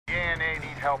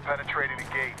help penetrating the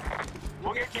gate.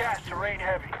 We'll get gas to rain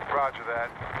heavy. Roger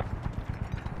that.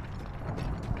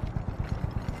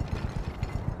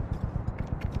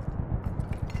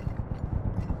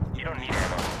 You don't need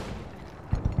ammo.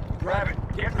 Rabbit,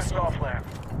 get the soft lamp.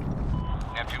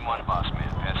 Neptune 1, boss man,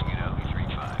 passing you to Ugly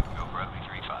 3-5. Go for Ugly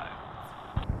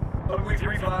 3-5. Ugly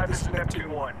 3-5, this is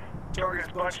Neptune 1. Target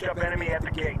is bunched up enemy at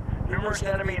the gate. Numerous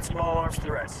enemy and small arms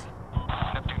threats.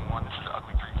 Neptune 1, this is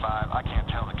Ugly 3-5. I can't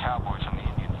tell the cowboys from the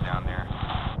Indians down there.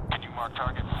 Can you mark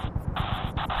targets?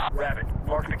 Rabbit,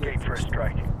 mark the gate for a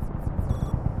strike.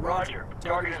 Roger,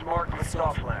 target is marked with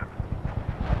soft lamp.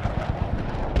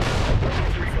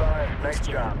 Ugly 3-5, nice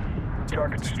job.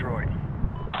 Target destroyed.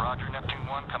 Roger, Neptune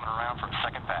 1 coming around for a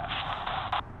second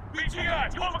pass.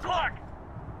 BGI, 12 o'clock!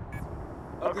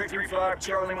 Ugly 3-5,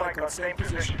 Charlie Mike on same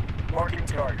position. Marking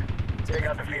target. Take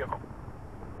out the vehicle.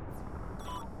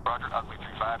 Roger, Ugly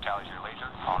 3-5, tallies your laser,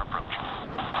 on approach.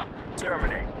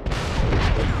 Terminate.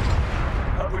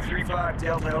 Ugly 3-5,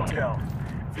 Delta Hotel.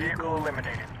 Vehicle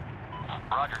eliminated.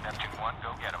 Roger, Neptune 1,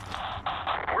 go get him.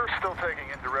 We're still taking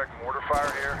indirect mortar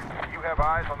fire here. You have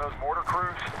eyes on those mortar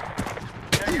crews?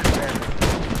 Negative, man.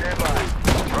 Stand by.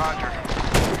 Roger.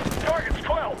 Target's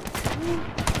 12.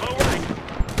 Low right.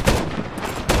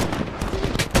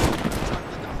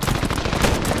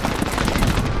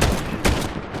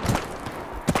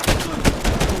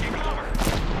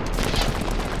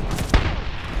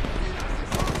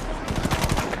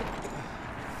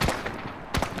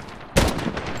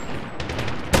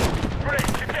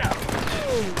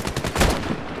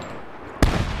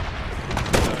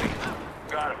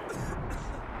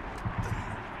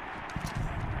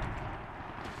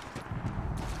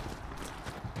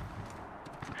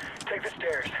 Take the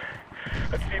stairs.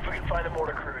 Let's see if we can find the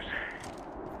mortar crews.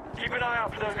 Keep an eye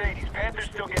out for those 80s. Panther's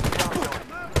still getting down on.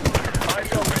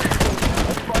 Eyes open.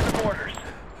 Let's find the mortars.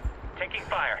 Taking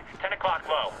fire. 10 o'clock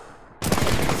low.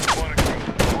 Mortar crew.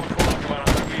 4 o'clock about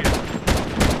 100 meters.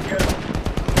 Get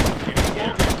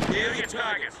him. Near your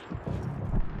targets.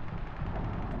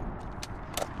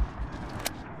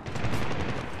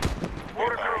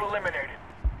 Mortar crew eliminated.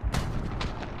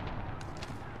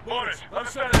 Mortars, other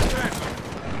side of the fence.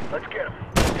 Let's get him.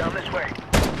 Down this way.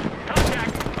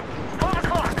 Contact! 12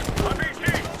 o'clock! RBG!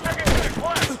 Second six,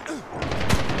 left!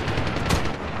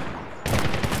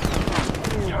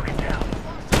 Target down.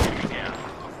 Enemy down.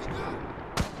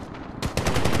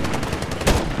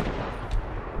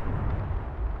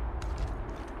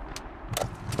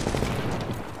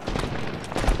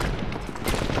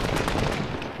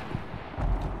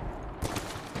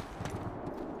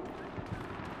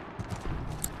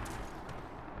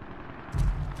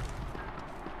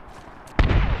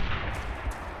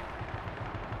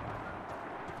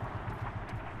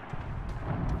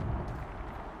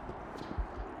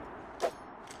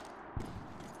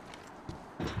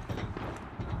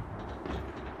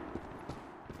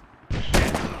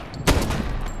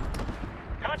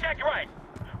 Contact right.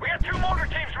 We got 2 mortar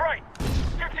teams right.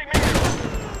 50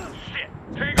 meters. Shit.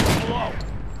 Tango's below.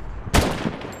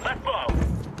 Left bow.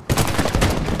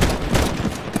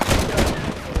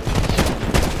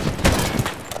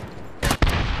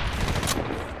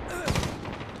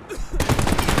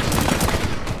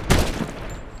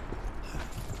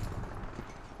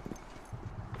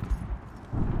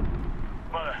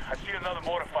 Mother, I see another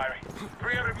mortar firing.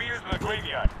 300 meters from the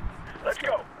graveyard. Let's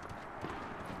go.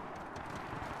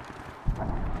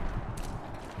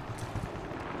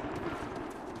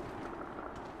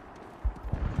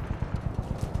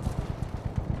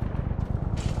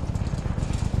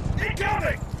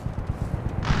 Incoming!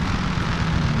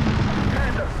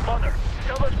 Panther, Mother,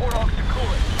 tell those warthogs to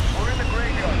cool it. We're in the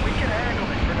graveyard. We can handle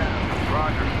this for now.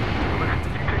 Roger. Listen,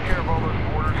 you take care of all those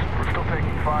mortars. We're still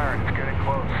taking fire and it's getting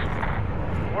close.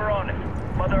 We're on it.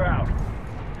 Mother out.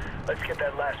 Let's get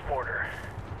that last mortar.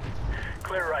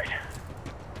 Clear right.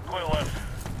 Clear left.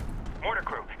 Mortar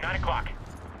crew, 9 o'clock.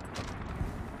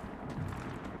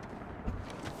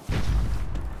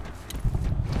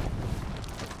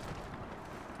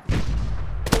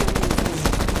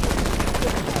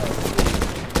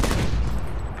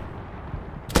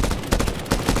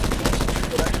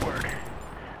 Nice work.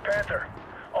 Panther,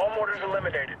 all mortars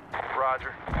eliminated.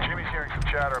 Roger. Jimmy's hearing some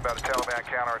chatter about a Taliban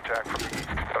counterattack from the east,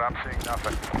 but I'm seeing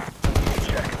nothing.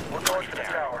 Check. We're going for the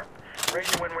tower.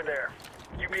 Radio when we're there.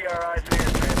 You be our eyes and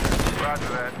ears, Panther. Roger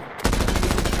that.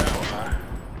 Tower, huh?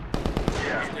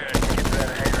 Yeah. Get to that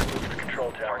hangar and move to the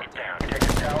control tower. Take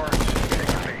the tower, take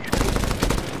the base.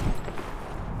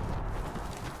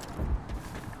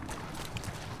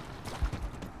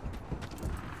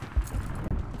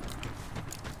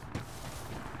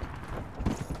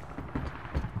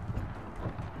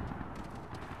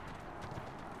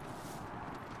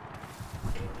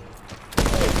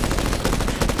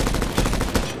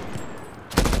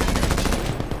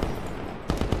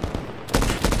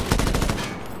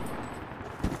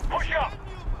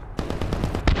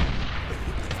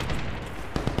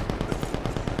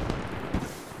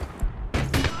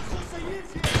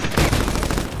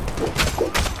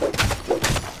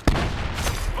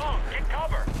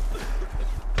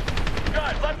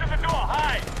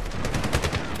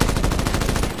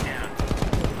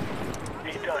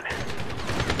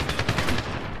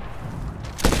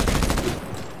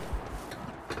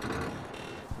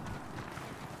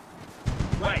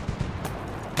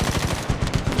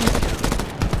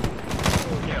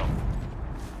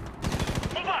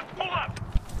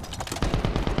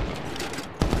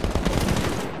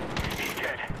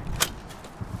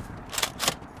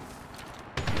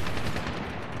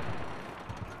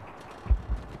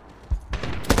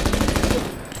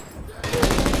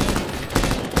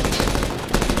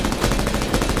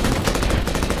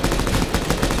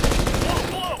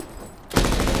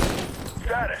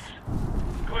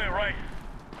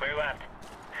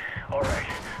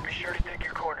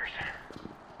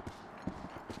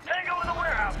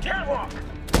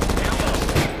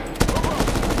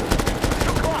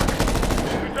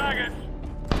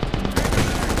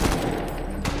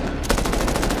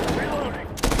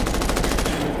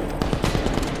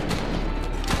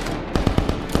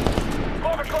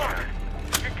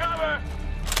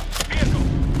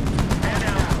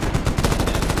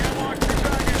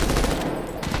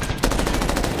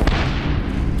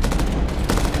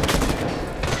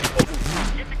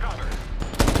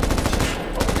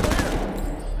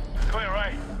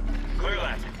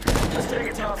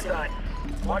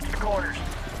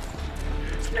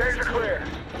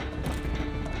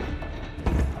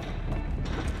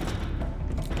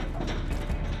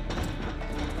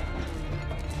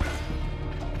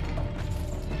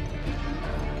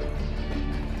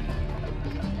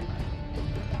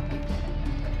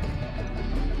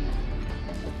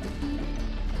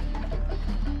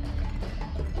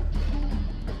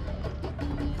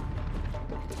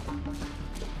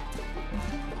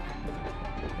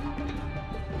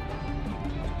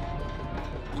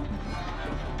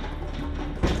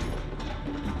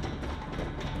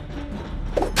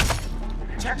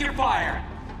 your fire!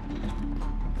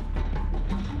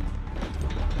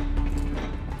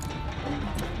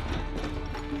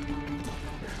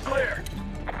 Clear.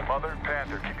 Mother and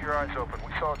Panther, keep your eyes open.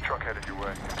 We saw a truck headed your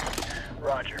way.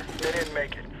 Roger. They didn't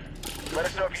make it. Let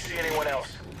us know if you see anyone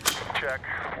else. Check.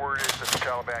 Word is that the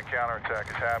Taliban counterattack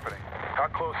is happening. How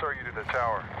close are you to the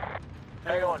tower?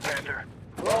 Hang on, Panther.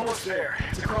 We're almost there.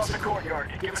 It's across the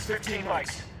courtyard. Give us 15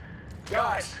 mics.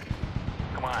 Guys!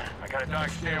 Come on, I got a dark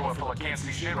stairwell full of can't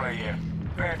see shit right here.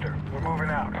 Panther, we're moving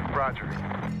out. Roger.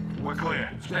 We're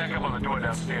clear. Stack up on the door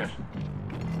downstairs.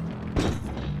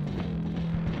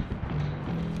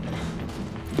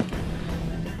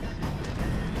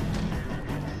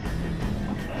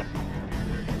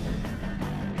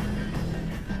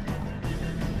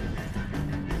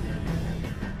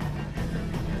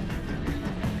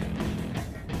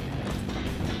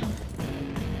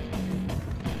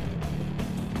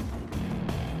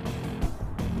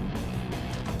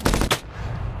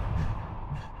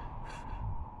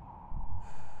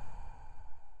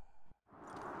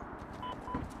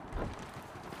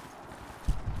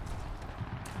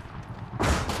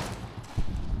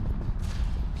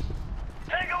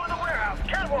 Tango in the warehouse!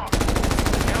 Catwalk!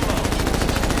 Down low.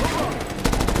 Move up!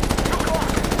 2 o'clock!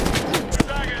 2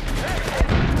 seconds!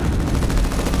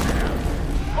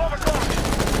 12 o'clock!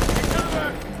 Get to the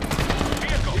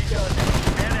vehicle! He done.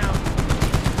 Man out.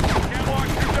 Catwalk,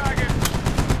 2 seconds!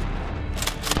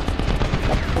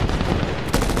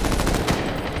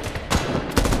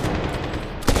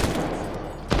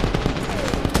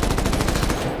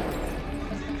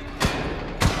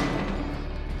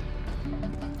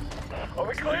 Are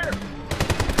we clear?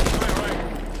 Clear right.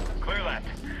 Clear left.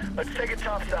 Let's take it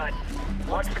topside.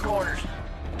 Watch the corners.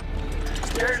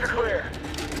 Stairs are clear.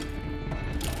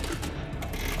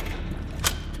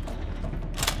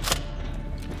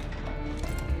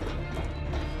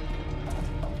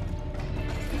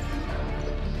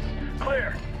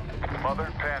 Clear. Mother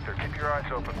and Panther, keep your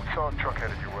eyes open. We saw a truck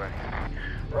headed your way.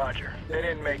 Roger. They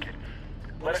didn't make it.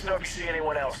 Let us know if you see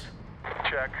anyone else.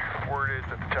 Check. Word is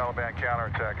that the Taliban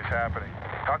counterattack is happening.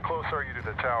 How close are you to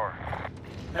the tower?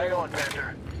 Hang on,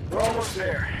 Panther. We're almost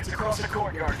there. It's across the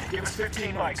courtyard. Give us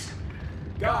 15 mics.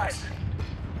 Guys!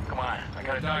 Come on, I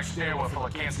got a dark stairwell full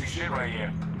of can't see shit right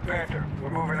here. Panther, we're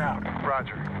moving out.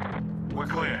 Roger. We're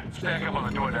clear. Stack up on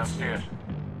the door downstairs.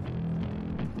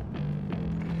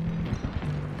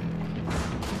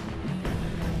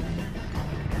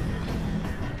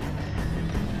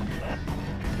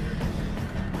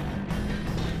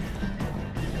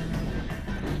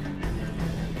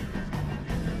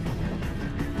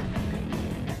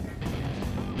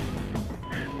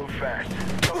 Move fast.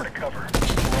 Cover to cover.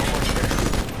 We're almost there.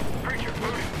 Preacher,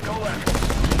 moving. Go left.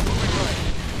 Moving right.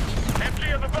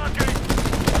 Empty on the balcony.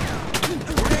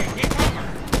 Grenade, get cover!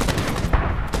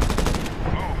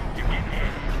 Move. You're getting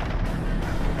hit.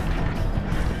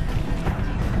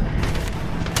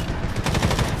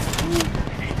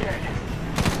 He's dead.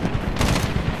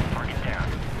 Mark it down.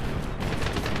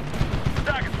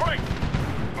 Target's right.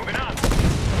 Moving on.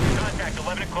 Contact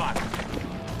 11 o'clock.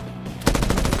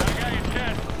 That guy is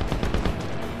dead.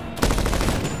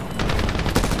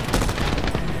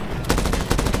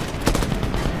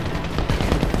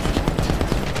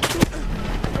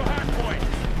 Go hard point.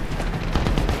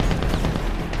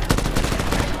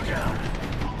 Go down.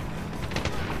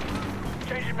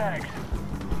 Changing mags.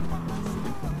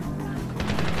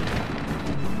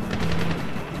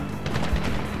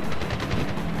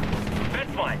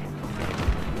 Fence flank.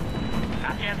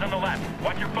 Afghans on the left.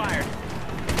 Watch your fire.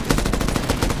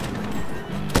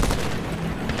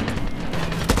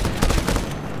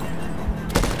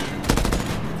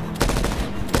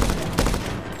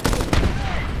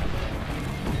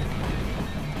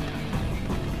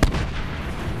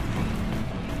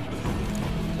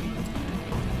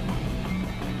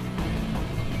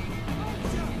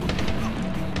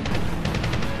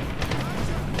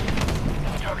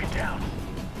 Target down.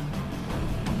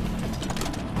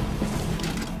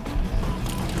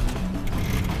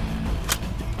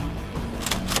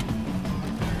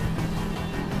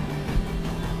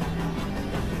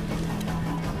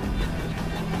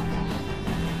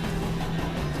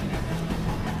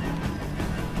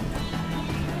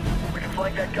 We can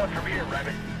flank that gun from here,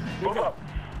 Rabbit. Move up.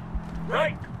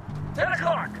 Right. 10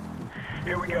 o'clock.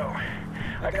 Here we go.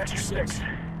 I got your sticks.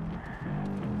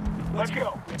 Let's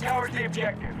go. The tower's the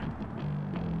objective.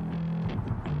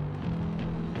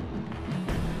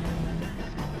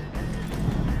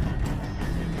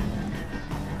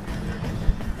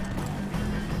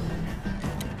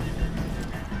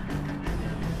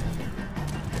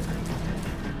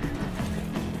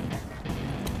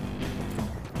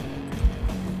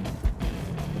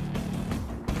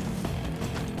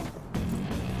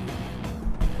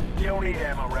 You don't need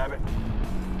ammo, Rabbit.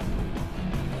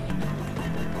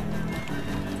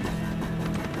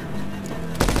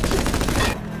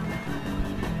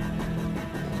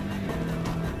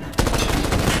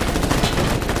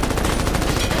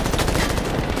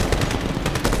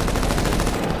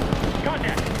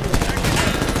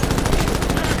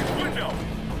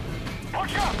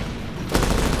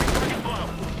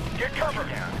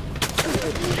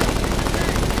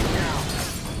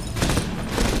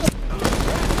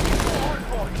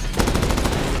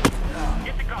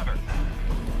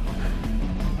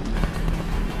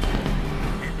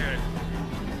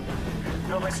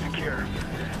 Building's secure.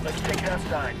 Let's take it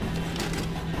outside.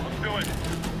 Let's do it.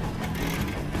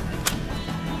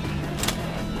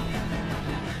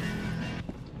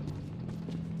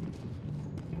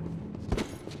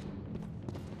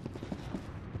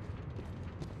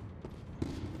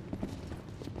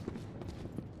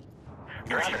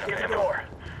 Get the door.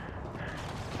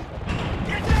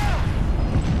 Get down!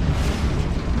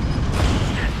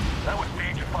 That was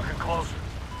major fucking close.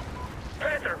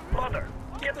 Panther, mother,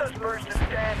 get those birds to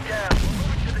stand down. We're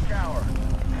moving to the tower.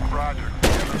 Roger.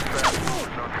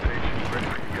 Notification ready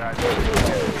for you guys to get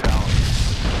the tower.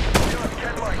 You have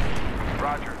 10 lights.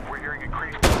 Roger. We're hearing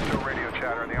increased audio radio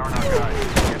chatter, and they are not guys.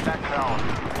 Get that tower.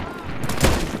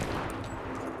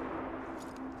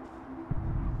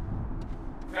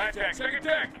 Contact, second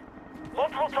deck.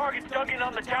 Multiple targets dug in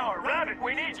on the tower. Rabbit,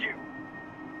 we need you.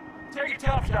 Take it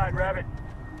topside, Rabbit.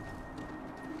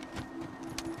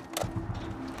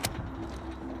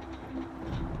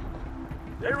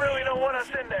 They really don't want us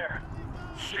in there.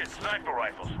 Shit, sniper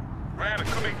rifles. Rabbit,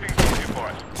 could make things easier for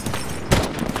us.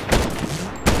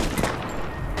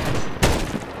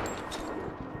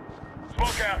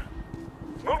 Smoke out.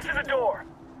 Move to the door.